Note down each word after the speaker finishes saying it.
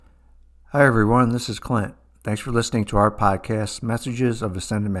Hi everyone, this is Clint. Thanks for listening to our podcast, Messages of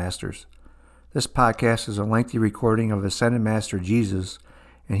Ascended Masters. This podcast is a lengthy recording of Ascended Master Jesus,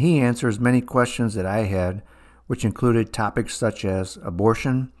 and he answers many questions that I had, which included topics such as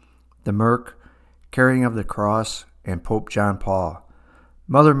abortion, the Merc, carrying of the cross, and Pope John Paul.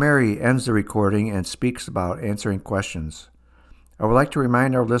 Mother Mary ends the recording and speaks about answering questions. I would like to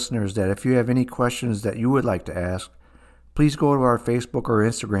remind our listeners that if you have any questions that you would like to ask, please go to our Facebook or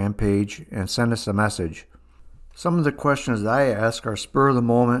Instagram page and send us a message. Some of the questions that I ask are spur of the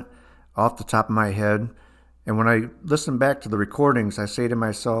moment, off the top of my head, and when I listen back to the recordings, I say to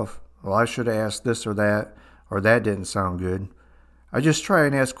myself, well, I should have asked this or that didn't sound good. I just try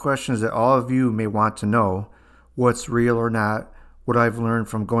and ask questions that all of you may want to know, what's real or not, what I've learned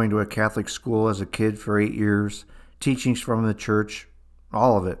from going to a Catholic school as a kid for 8 years, teachings from the church,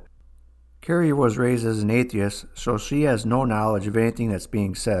 all of it. Carrie was raised as an atheist, so she has no knowledge of anything that's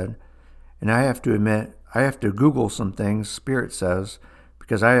being said, and I have to admit, I have to Google some things Spirit says,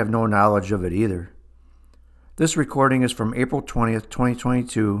 because I have no knowledge of it either. This recording is from April 20th,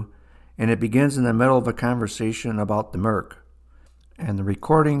 2022, and it begins in the middle of a conversation about the Merc. And the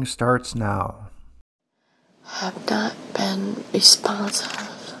recording starts now. Have not been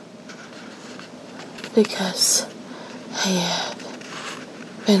responsive because I have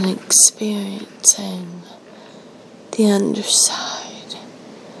been experiencing the underside,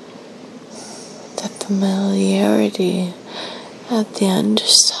 the familiarity of the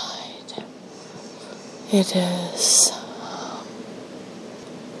underside. It is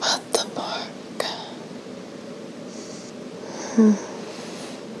but the mark.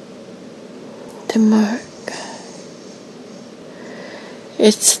 The mark.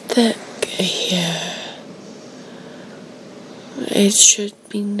 It's thick here. It should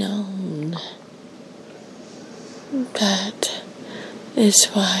be known. That is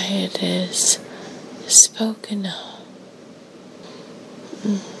why it is spoken of.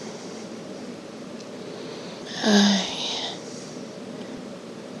 I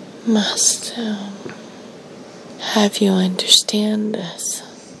must have you understand this.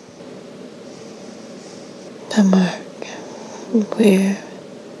 The mark where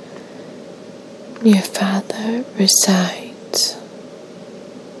your father resides.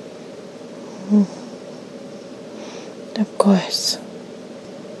 Of course.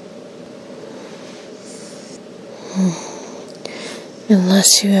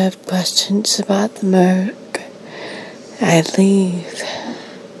 Unless you have questions about the Merc, I leave.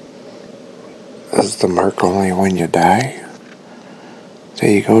 Is the Merc only when you die that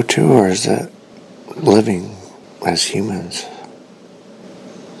you go to, or is it living as humans?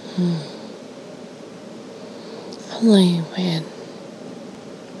 Only when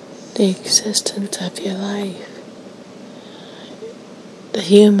the existence of your life, the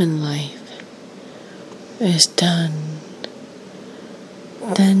human life, is done,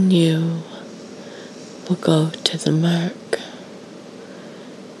 then you will go to the Merc.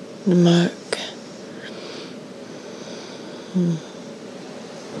 The Merc.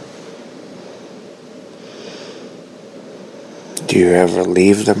 Do you ever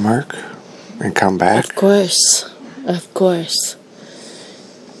leave the Merc and come back? Of course.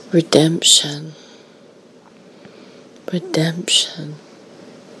 Redemption.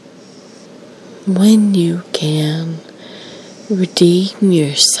 When you can redeem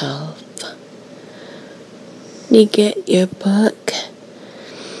yourself, you get your book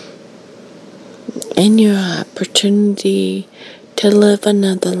and your opportunity to live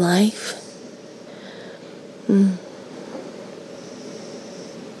another life.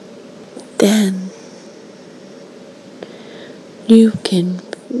 Then you can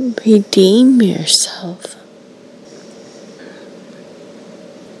redeem yourself.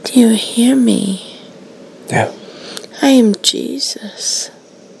 Do you hear me? Yeah. I am Jesus.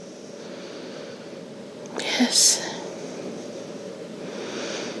 Yes.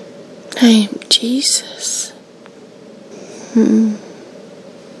 I am Jesus.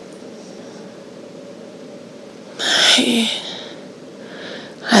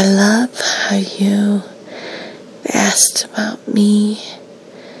 I love how you asked about me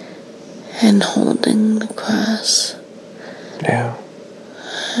and holding the cross. Yeah.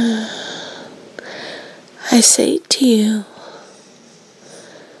 I say to you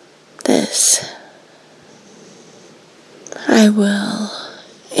this: I will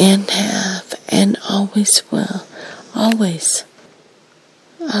and have and always will, always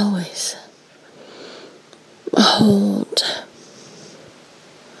hold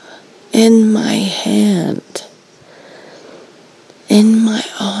in my hand, in my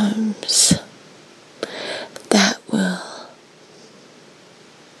arms, that will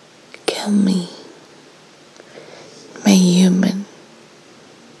kill me, my human.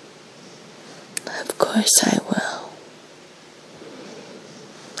 Of course I will.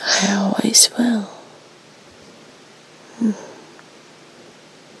 I always will.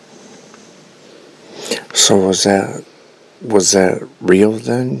 So was that real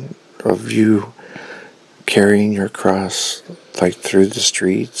then, of you carrying your cross like through the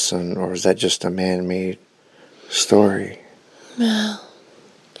streets, or was that just a man-made story? Well,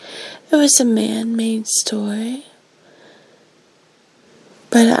 it was a man-made story,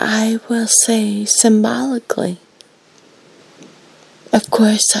 but I will say symbolically, of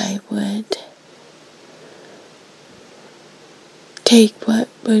course I would take what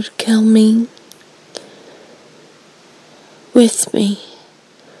would kill me with me.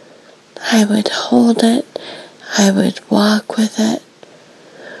 I would hold it, I would walk with it,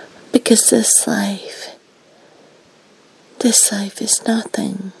 because this life is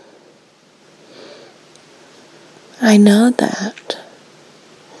nothing. I know that.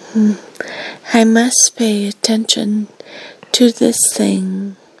 I must pay attention to this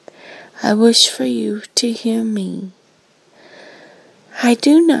thing. I wish for you to hear me. I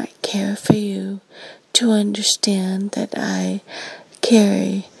do not care for you to understand that I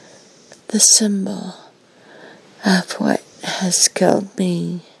carry the symbol of what has killed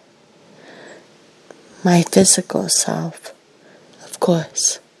me. My physical self, of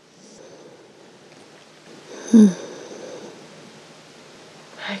course. I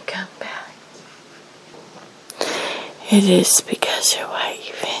come back. It is because your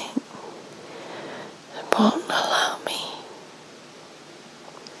wife won't allow me.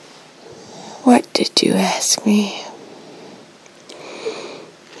 What did you ask me?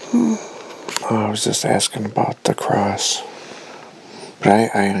 I was just asking about the cross.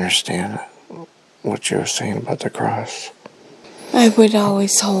 But I understand what you were saying about the cross. I would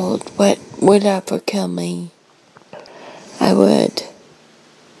always hold what would ever kill me. I would.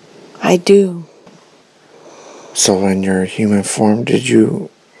 I do. So in your human form, did you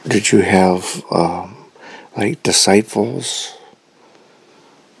have like disciples?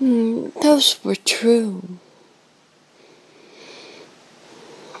 Those were true.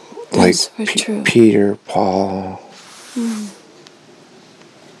 Those were true. Peter, Paul.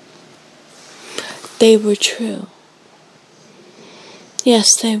 They were true. Yes,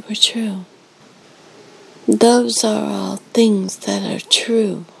 they were true. Those are all things that are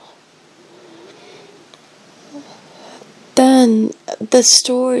true. Then the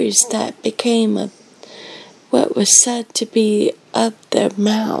stories that became of what was said to be of their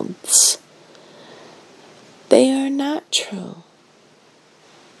mouths, they are not true.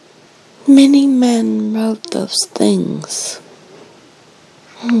 Many men wrote those things.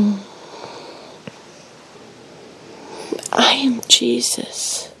 I am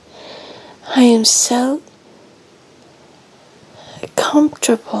Jesus. I am so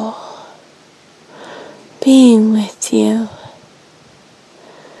comfortable being with you.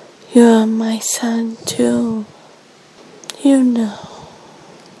 You are my son too. You know.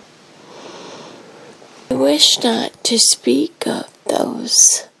 I wish not to speak of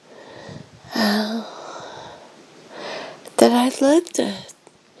those that I lived with.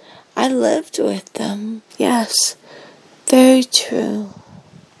 I lived with them. Yes, very true.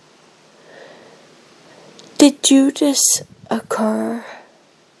 Did Judas occur?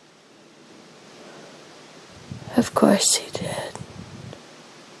 Of course he did.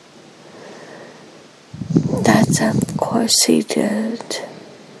 That's of course he did.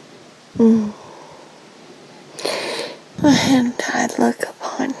 And I look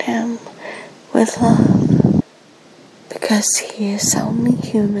upon him with love because he is only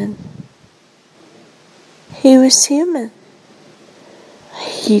human. He was human.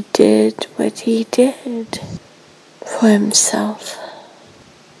 He did what he did for himself.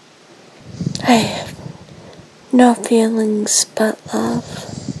 I have no feelings but love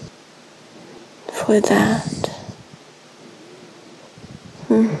for that.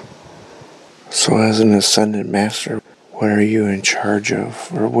 So as an ascended master, what are you in charge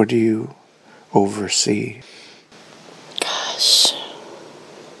of, or what do you oversee? Gosh.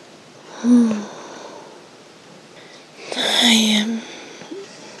 I am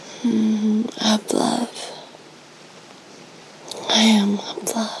of love. I am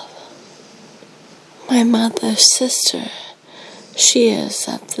of love. My mother's sister, she is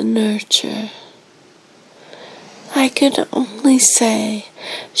of the nurture. I could only say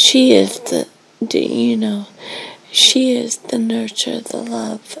she is she is the nurture, the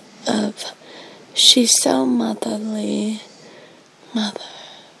love of, she's so motherly. Mother.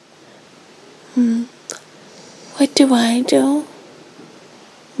 What do I do?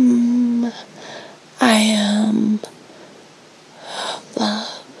 I am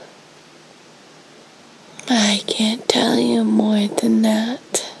love. I can't tell you more than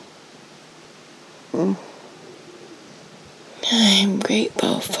that. I'm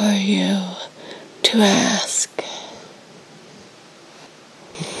grateful for you to ask.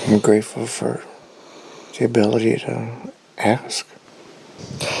 I'm grateful for the ability to ask.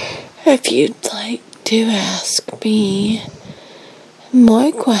 If you'd like to ask me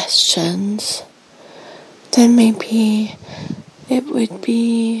more questions, then maybe it would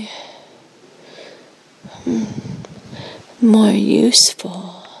be more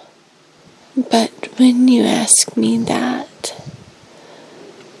useful. But when you ask me that,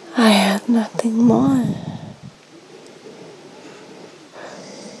 I have nothing more.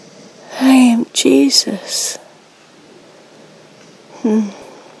 I am Jesus. Do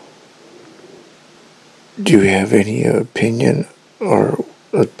you have any opinion or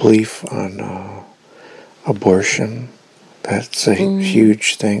a belief on abortion? That's a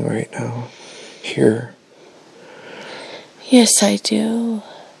huge thing right now here. Yes, I do.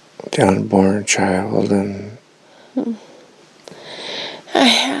 The unborn child and I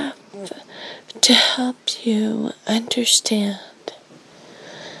have to help you understand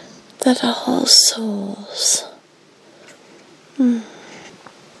that all souls,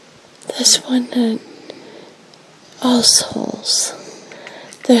 this one and all souls,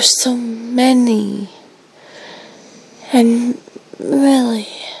 there's so many, and really,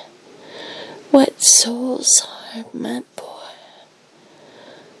 what souls are meant for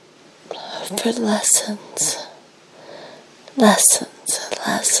lessons.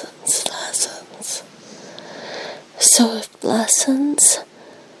 So if lessons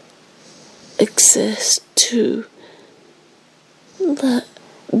exist to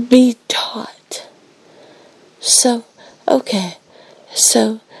be taught, so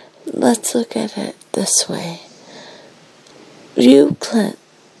let's look at it this way. You, Clint,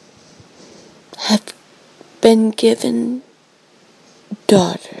 have been given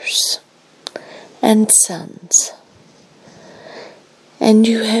daughters and sons, and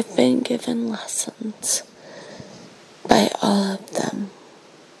you have been given lessons by all of them.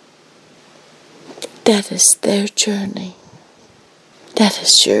 That is their journey. That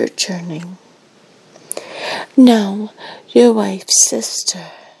is your journey. Now, your wife's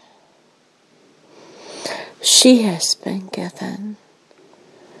sister, she has been given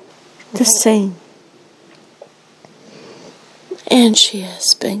the same. And she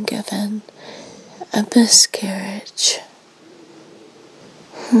has been given a miscarriage.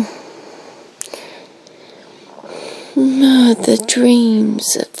 No, the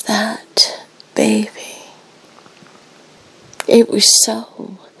dreams of that baby. It was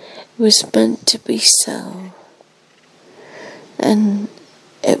so. It was meant to be so. And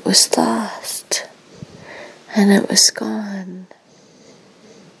it was lost. And it was gone.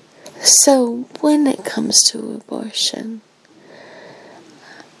 So when it comes to abortion,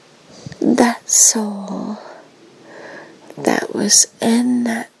 that soul that was in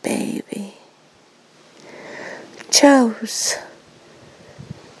that baby chose,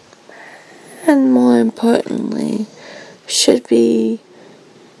 and more importantly, should be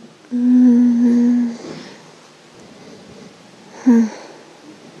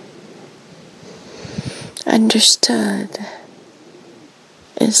understood,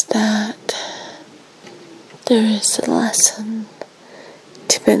 is that there is a lesson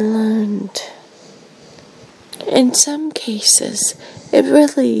to be learned. In some cases, it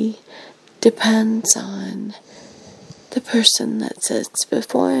really depends on the person that sits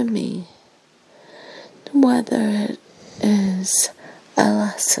before me, whether it is a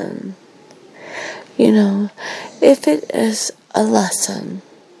lesson. You know, if it is a lesson,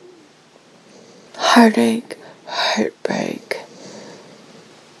 heartache, heartbreak,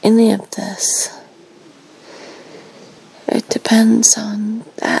 any of this, it depends on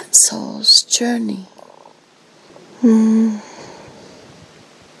that soul's journey. You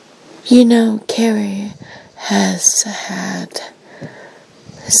know, Carrie has had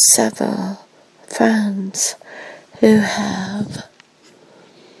several friends who have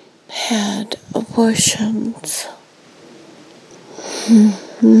had abortions.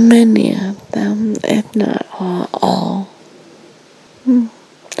 Many of them, if not all.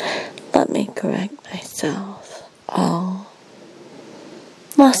 Let me correct myself. All.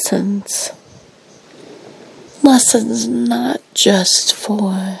 Lessons. Lessons not just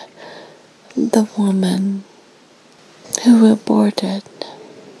for the woman who aborted,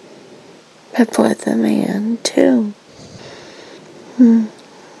 but for the man too.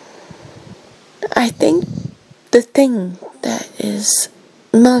 I think the thing that is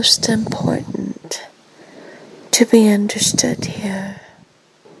most important to be understood here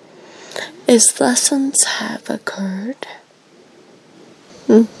is lessons have occurred,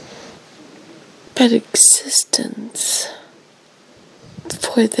 but existence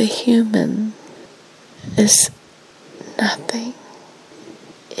for the human is nothing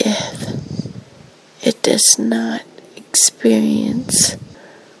if it does not experience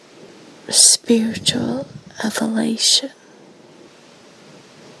spiritual elevation.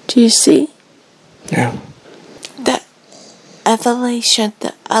 Do you see? Yeah. The elevation,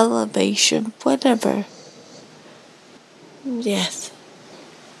 the elevation, whatever. Yes.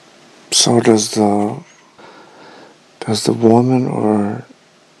 So does the woman or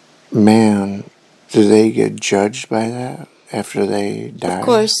man, do they get judged by that after they die? Of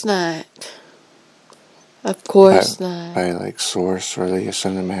course not. Of course not. By like Source or the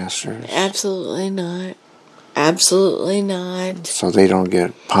Ascended Masters? Absolutely not. Absolutely not. So they don't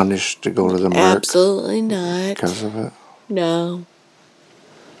get punished to go to the Merc? Absolutely not. Because of it? No.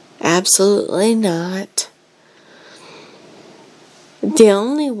 Absolutely not. The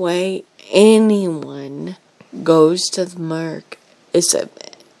only way anyone goes to the Merc is if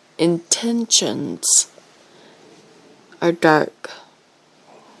intentions are dark.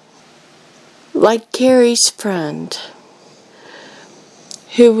 Like Carrie's friend,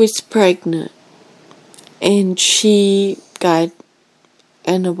 who was pregnant, and she got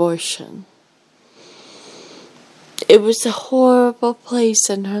an abortion. It was a horrible place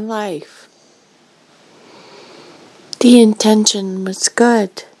in her life. The intention was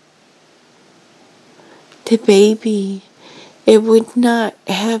good. The baby, it would not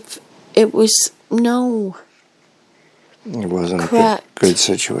have, it was, no. It wasn't Correct. a good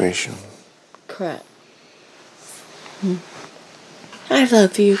situation. Correct. I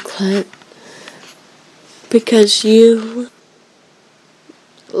love you, Clint, because you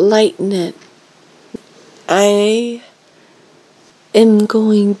lighten it. I am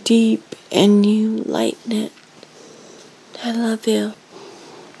going deep and you lighten it. I love you.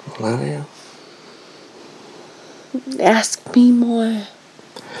 Love you. Ask me more.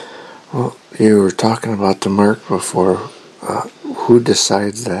 Well, you were talking about the Merc before. Who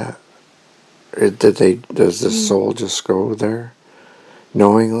decides that? Does the soul just go there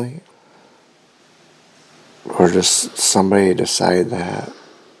knowingly? Or does somebody decide that?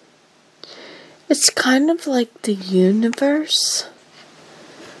 It's kind of like the universe.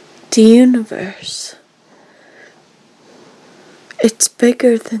 The universe. It's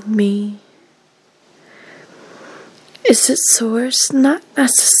bigger than me. Is it Source? Not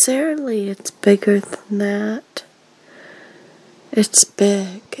necessarily. It's bigger than that. It's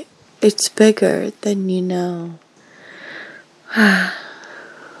big. It's bigger than you know.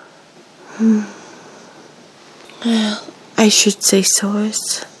 Well, I should say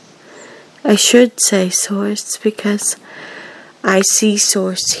Source. I should say Source because I see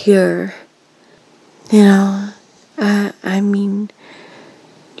Source here. You know, I mean,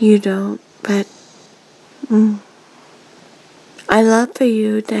 you don't, but I love for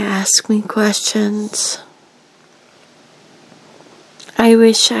you to ask me questions. I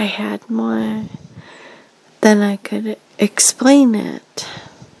wish I had more, then I could explain it.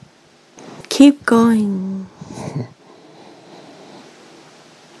 Keep going.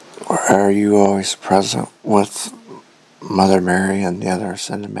 Are you always present with Mother Mary and the other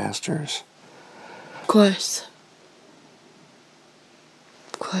Ascended Masters? Of course.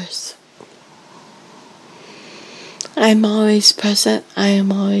 Of course. I'm always present. I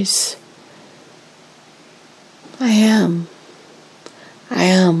am.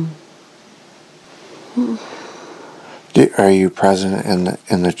 Are you present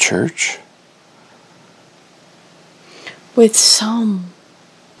in the church? With some.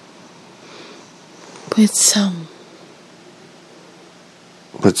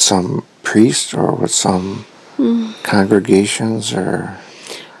 With some priests or with some congregations or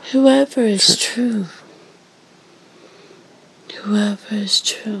whoever is true. Whoever is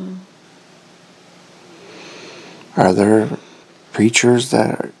true. Are there preachers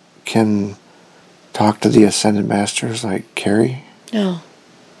that can talk to the Ascended Masters like Carrie? No.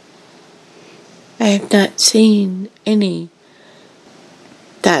 I have not seen any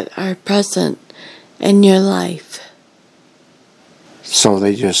that are present in your life. So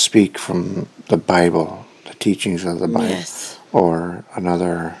they just speak from the Bible, the teachings of the Bible? Yes. Or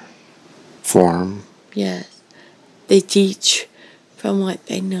another form? Yes. They teach from what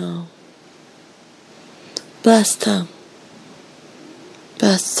they know. Bless them.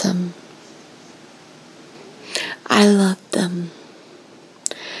 Bless them. I love them.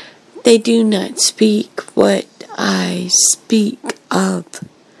 They do not speak what I speak of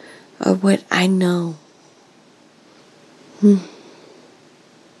what I know. But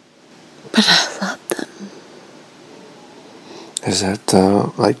I love them. Is that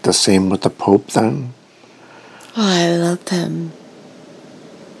like the same with the Pope then? Oh, I love them.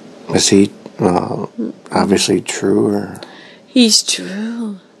 Is he obviously true or? He's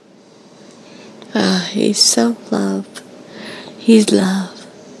true. He's so love. He's love.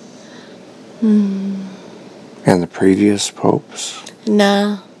 And the previous popes?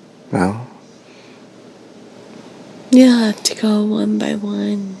 No. No? You'll have to go one by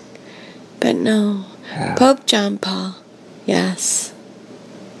one. But no. Yeah. Pope John Paul. Yes.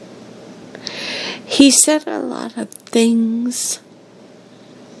 He said a lot of things.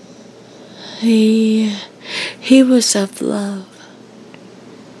 He was of love.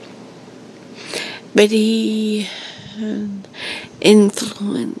 But he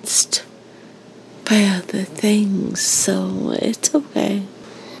influenced by other things, so it's okay.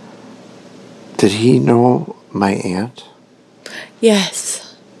 Did he know my aunt?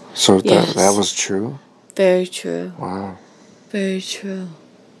 Yes. So Yes. that was true? Very true. Wow. Very true.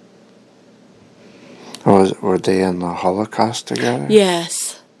 Were they in the Holocaust together?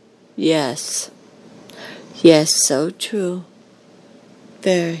 Yes. Yes. Yes, so true.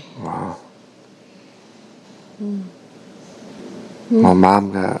 Very. Wow. My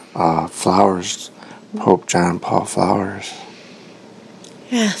mom got flowers, Pope John Paul flowers,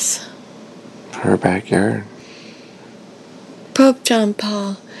 Yes. her backyard. Pope John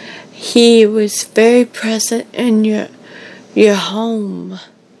Paul, he was very present in your home.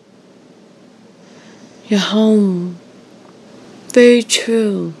 Your home. Very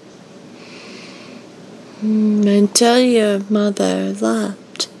true. Until your mother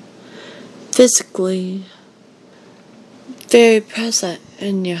left, physically, very present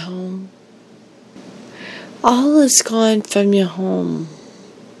in your home. All is gone from your home.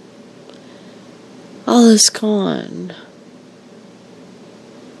 All is gone.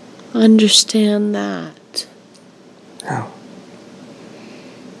 Understand that. Yeah.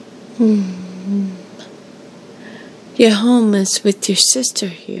 Your home is with your sister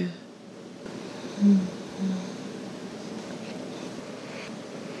here.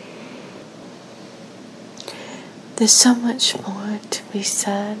 There's so much more to be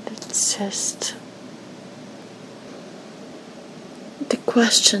said. It's just the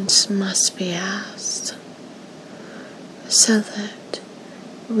questions must be asked so that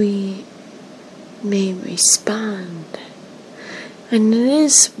we may respond. And it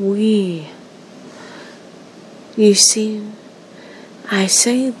is we. You see, I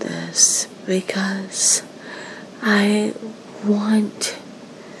say this because I want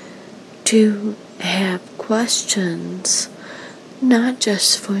to have questions, not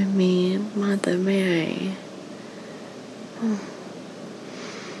just for me, Mother Mary,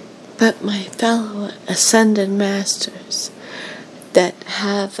 but my fellow Ascended Masters that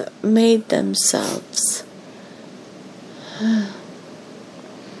have made themselves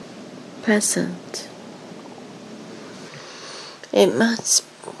present. It must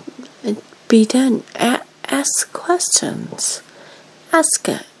be done. Ask questions. Ask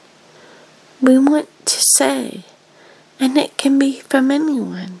it. We want to say, and it can be from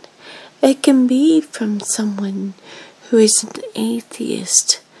anyone. It can be from someone who is an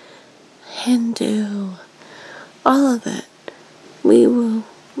atheist, Hindu, all of it. We will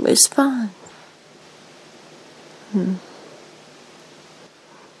respond.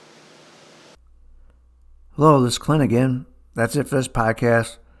 Hello, this is Clint again. That's it for this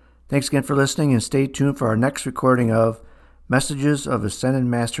podcast. Thanks again for listening, and stay tuned for our next recording of Messages of Ascended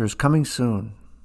Masters coming soon.